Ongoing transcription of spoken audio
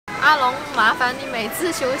阿龙，麻烦你每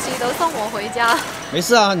次休息都送我回家。没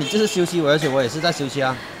事啊，你这是休息，而且我也是在休息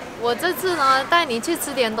啊。我这次呢，带你去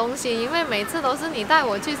吃点东西，因为每次都是你带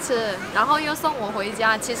我去吃，然后又送我回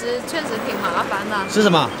家，其实确实挺麻烦的。吃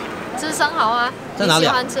什么？吃生蚝啊。在哪里啊？你喜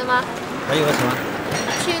欢吃吗？可以，我喜欢。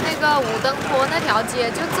去那个武登坡那条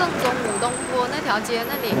街，就正宗武登坡那条街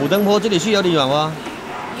那里。武登坡这里去有点远吗？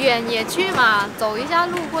远也去嘛，走一下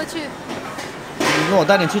路过去。那我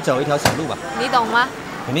带你去走一条小路吧。你懂吗？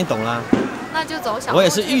肯定懂啦。那就走小路。我也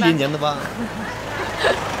是玉林人的吧？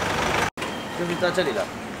就是在这里的。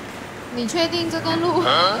你确定这个路？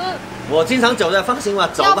我经常走的，放心吧，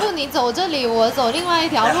走吧。要不你走这里，我走另外一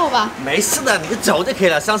条路吧。没事的，你就走就可以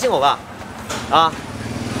了，相信我吧。啊。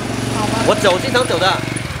好吧。我经常走的。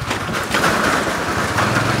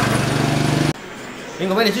苹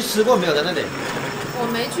果妹，你去吃过没有？在那里？我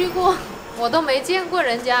没去过，我都没见过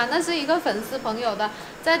人家。那是一个粉丝朋友的，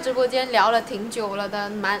在直播间聊了挺久了的，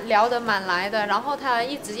聊得蛮来的。然后他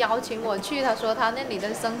一直邀请我去，他说他那里的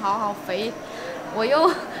生蚝好肥，我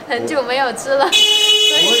又很久没有吃了，所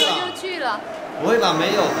以说就去了。不会吧？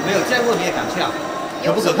没有见过你也敢去啊？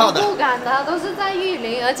可不可靠的？不敢的，都是在玉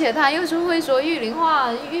林，而且他又是会说玉林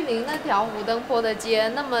话。玉林那条武登坡的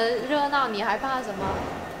街那么热闹，你还怕什么？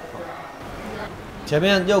前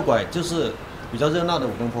面右拐就是比较热闹的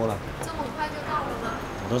武登坡了。这么快就到了吗？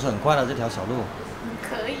都是很快的这条小路。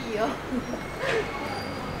可以哦。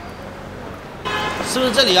是不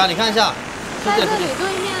是这里啊？你看一下。在这里对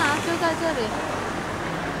面啊，就在这里。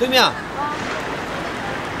对面啊。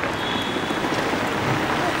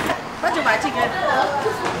那就买这个。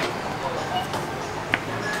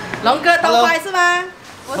龙哥偷拍是吗？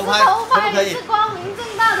我是偷拍，你是光明正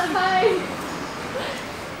大的拍。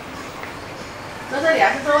坐这里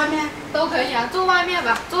还是坐外面？都可以啊，坐外面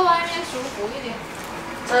吧，坐外面舒服一点。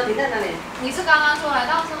车停在哪里？你是刚刚说来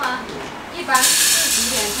到是吗？一般是几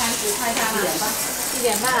点开始开摊啊？1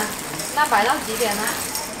点半。那摆到几点呢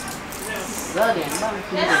？12点半。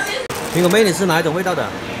苹果妹，你是哪一种味道的？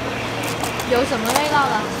有什么味道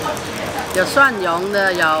的？有蒜蓉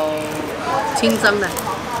的，有清蒸的。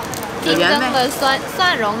清蒸的、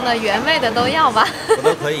蒜蓉的、原味的都要吧？我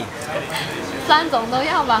都可以。3种都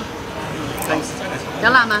要吧？可以。要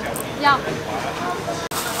辣吗？要。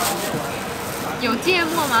有芥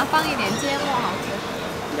末吗？放一点芥末好吃。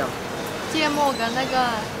有。芥末跟那个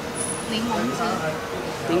柠檬汁。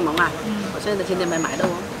柠檬啊？我现在天天没买到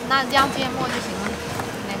哦。那要芥末就行了。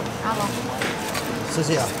来，阿龙。谢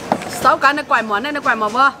谢啊。手擀的桂圆呢？你桂圆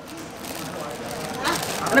不？啊？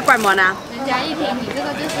你桂圆啊？人家一听你这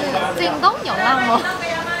个就是京东有浪哦，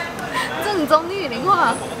正宗玉林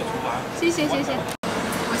话。谢谢。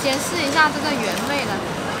我先试一下这个原味的，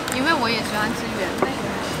因为我也喜欢吃原味的。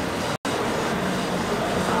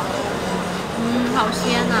好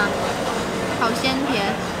鲜啊，好鲜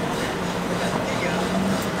甜。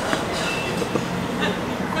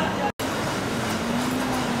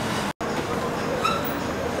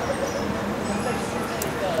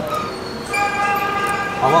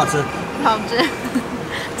好不好吃？好吃，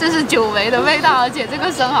这是久违的味道，而且这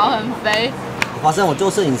个生蚝很肥。我发现我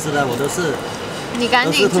做摄影师的，我都是。你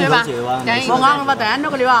赶紧吃吧，赶紧吃。我忘了等下那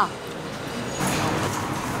个地方。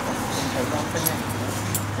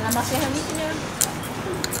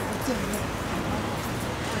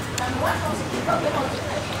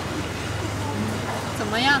怎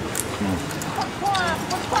么样？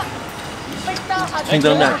清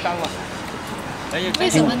蒸的。为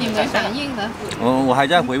什么你没反应呢？我还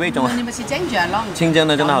在回味中啊。清蒸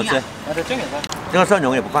的真的好吃。这个蒜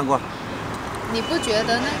蓉也不放过。你不觉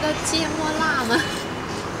得那个芥末辣吗？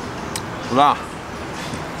不辣。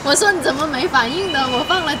我说你怎么没反应呢？我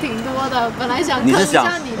放了挺多的，本来想坑一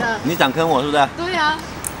下你的。你想坑我是不是？对呀。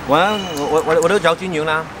我都嚼均匀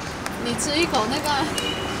啦。你吃一口那个。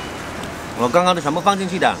我刚刚都全部放进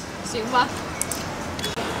去的。行吧。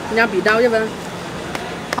你要笔刀要不然？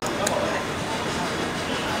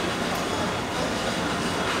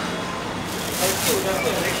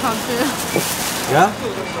好吃。呀？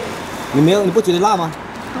你不觉得辣吗？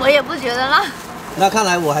我也不觉得辣。那看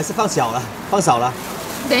来我还是放少了。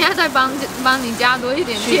等一下再帮你加多一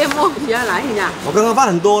点芥末。你要来一下。我刚刚放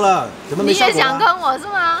很多了，怎么没效果？你也想坑我是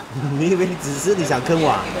吗？你以为只是你想坑我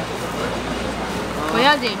啊？不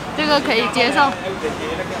要紧，这个可以接受。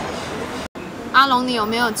阿龙，你有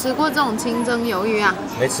没有吃过这种清蒸鱿鱼啊？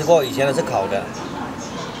没吃过，以前的是烤的。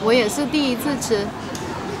我也是第一次吃。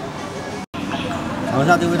尝一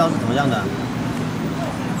下这味道是怎么样的？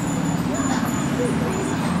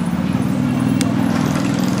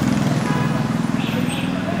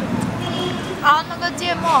啊，那个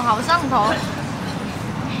芥末好上头。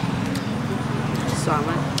爽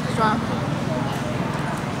吗？爽。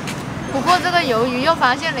不过这个鱿鱼又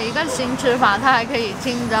发现了一个新吃法，它还可以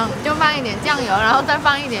清蒸，就放一点酱油，然后再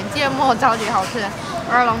放一点芥末，超级好吃。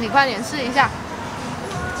二龙，你快点试一下。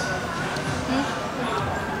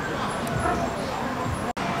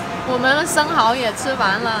我们的生蚝也吃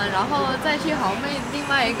完了，然后再去豪妹另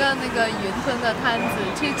外一个那个云吞的摊子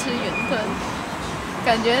去吃云吞。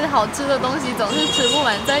感觉好吃的东西总是吃不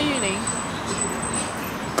完，在玉林。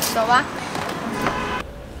走吧。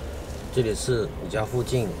这里是你家附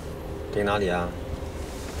近，停哪里啊？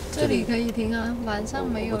这里可以停啊，晚上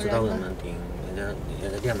没有人了。我不知道能不能停，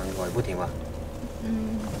人家店门口也不停吧？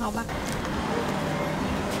嗯，好吧。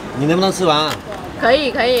你能不能吃完啊？可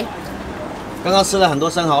以可以。刚刚吃了很多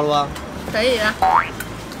生蚝了吧？可以了。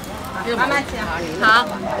慢慢吃。好。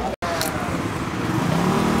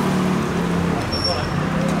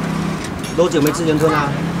多久没吃云吞啦？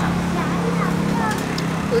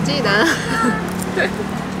不记得。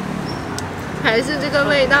还是这个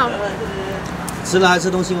味道。吃了还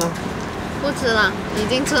吃东西吗？不吃了，已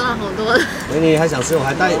经吃了好多了。你还想吃？我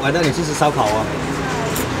还带你去吃烧烤啊！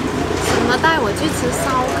什么带我去吃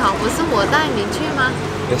烧烤？不是我带你去吗？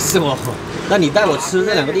也是我，那你带我吃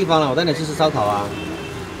这2个地方了，我带你去吃烧烤啊！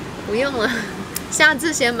不用了，下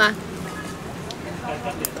次先吧。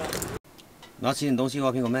拿起点东西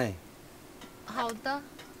哦，苹果妹。好的。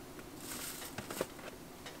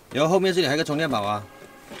然后后面这里还有个充电宝啊。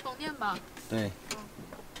充电宝。对。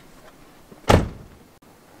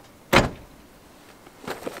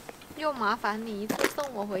又麻烦你一次送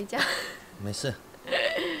我回家。没事。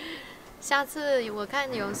下次我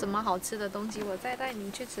看有什么好吃的东西，我再带你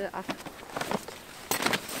去吃啊。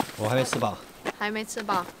我还没吃饱。还没吃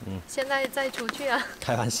饱。现在再出去啊。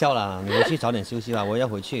开玩笑啦，你回去早点休息吧，我要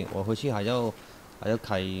回去，我回去还要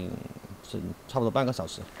开，差不多半个小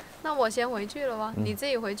时。那我先回去了吧，你自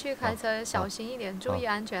己回去开车小心一点，注意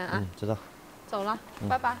安全啊。知道。走了，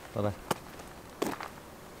拜拜。拜拜。